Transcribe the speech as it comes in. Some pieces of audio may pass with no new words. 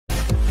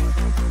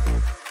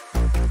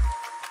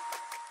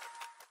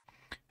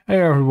Hey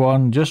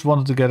everyone, just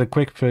wanted to get a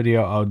quick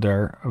video out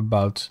there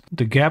about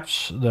the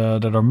gaps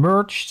that are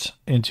merged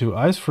into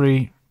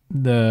i3.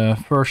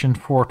 The version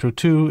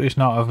 4.2.2 is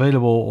now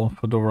available on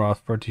Fedora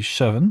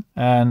 37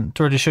 and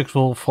 36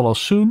 will follow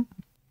soon.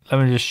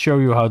 Let me just show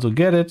you how to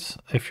get it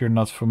if you're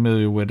not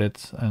familiar with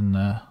it,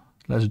 and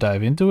let's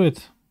dive into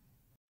it.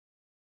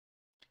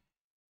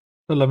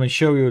 So let me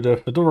show you the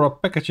Fedora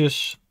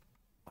packages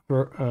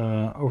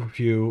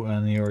overview,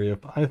 and here you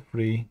have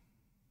i3.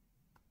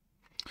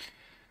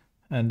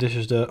 And this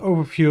is the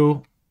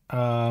overview.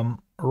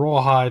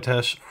 Rawhide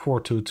has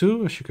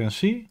 4.2.2, as you can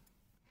see.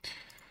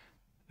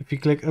 If you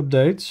click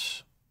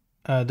updates,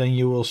 then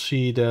you will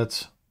see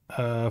that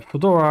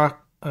Fedora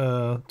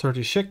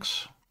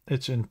 36,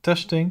 it's in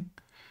testing,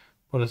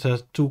 but it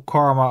has 2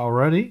 karma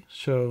already,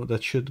 so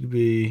that should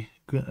be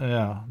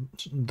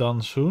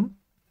done soon.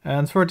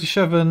 And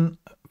 37,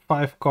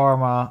 5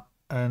 karma,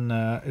 and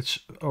it's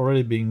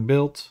already being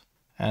built,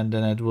 and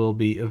then it will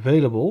be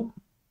available.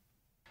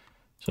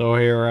 So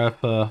here I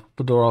have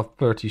Fedora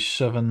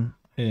 37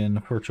 in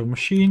virtual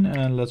machine,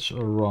 and let's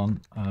run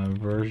a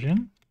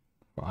version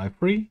for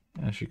i3.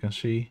 As you can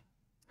see,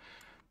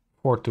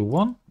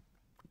 4.2.1.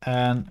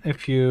 And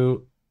if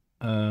you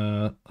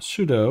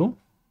sudo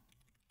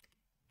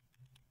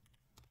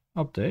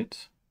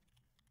update,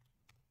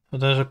 so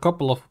there's a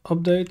couple of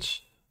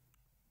updates,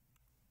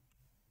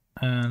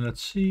 and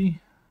let's see,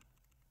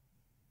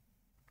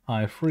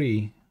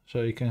 i3.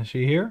 So you can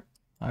see here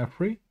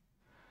i3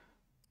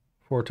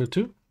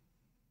 4.2.2.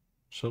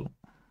 So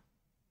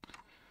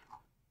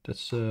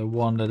that's the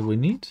one that we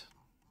need.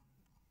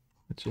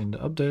 It's in the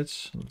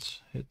updates.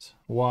 Let's hit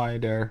Y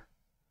there.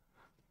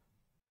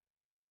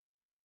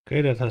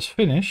 Okay, that has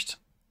finished.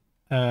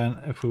 And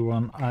if we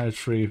run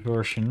i3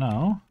 version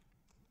now,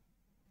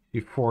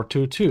 the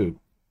 4.2.2,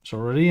 it's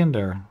already in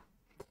there.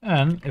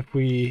 And if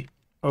we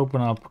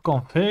open up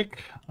config,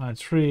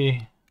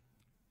 i3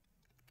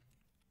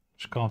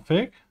 is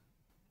config,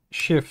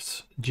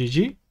 shift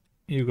GG,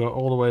 you go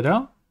all the way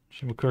down,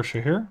 see my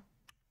cursor here,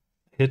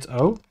 hit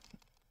O.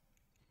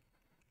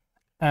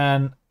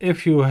 And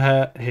if you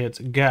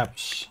hit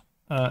gaps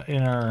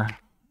inner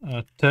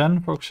 10,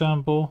 for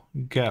example,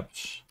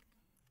 gaps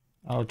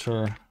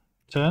outer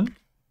 10,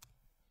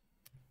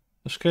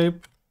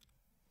 escape,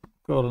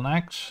 colon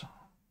X.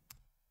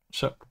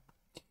 So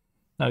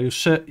now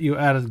you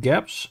added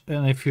gaps,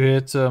 and if you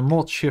hit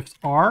mod shift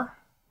R,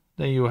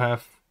 then you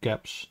have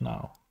gaps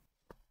now.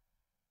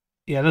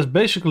 Yeah, that's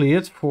basically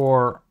it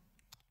for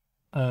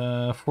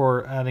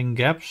adding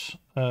gaps.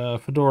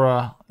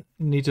 Fedora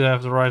need to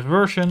have the right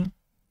version.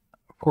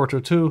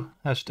 4.2.2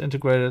 has it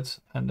integrated,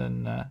 and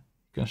then you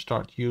can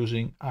start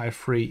using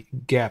i3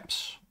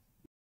 gaps.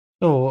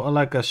 So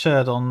like I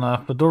said,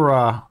 on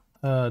Fedora,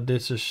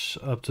 this is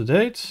up to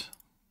date.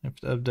 If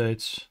it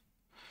updates,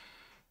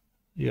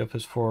 you have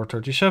it for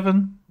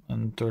 37,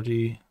 and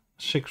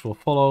 36 will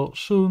follow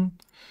soon.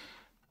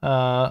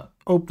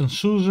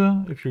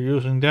 OpenSUSE, if you're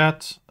using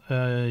that,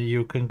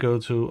 you can go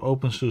to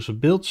OpenSUSE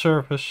build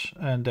service,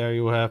 and there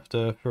you have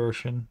the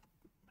version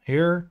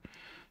here.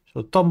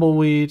 So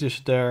Tumbleweed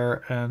is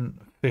there, and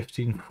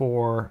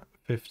 15.4,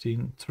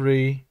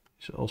 15.3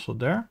 is also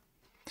there.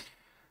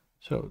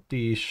 So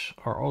these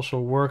are also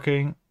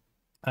working.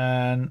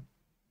 And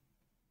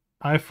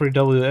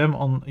i3WM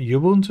on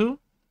Ubuntu.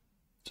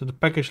 So the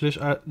package list,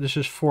 this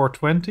is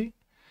 4.20.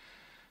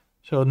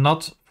 So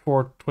not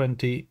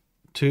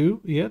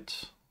 4.22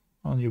 yet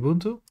on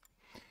Ubuntu.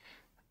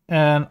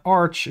 And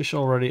Arch is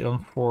already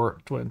on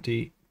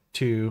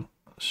 4.22,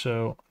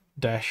 so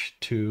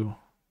 -2.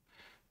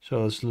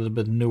 So it's a little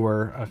bit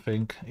newer, I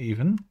think,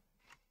 even.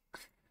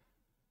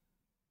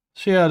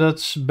 So yeah,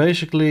 that's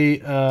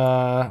basically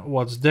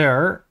what's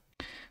there.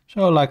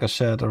 So like I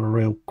said, a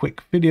real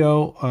quick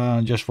video.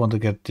 Just want to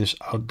get this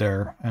out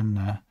there,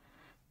 and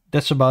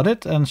that's about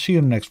it, and see you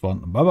in the next one.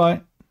 Bye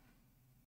bye.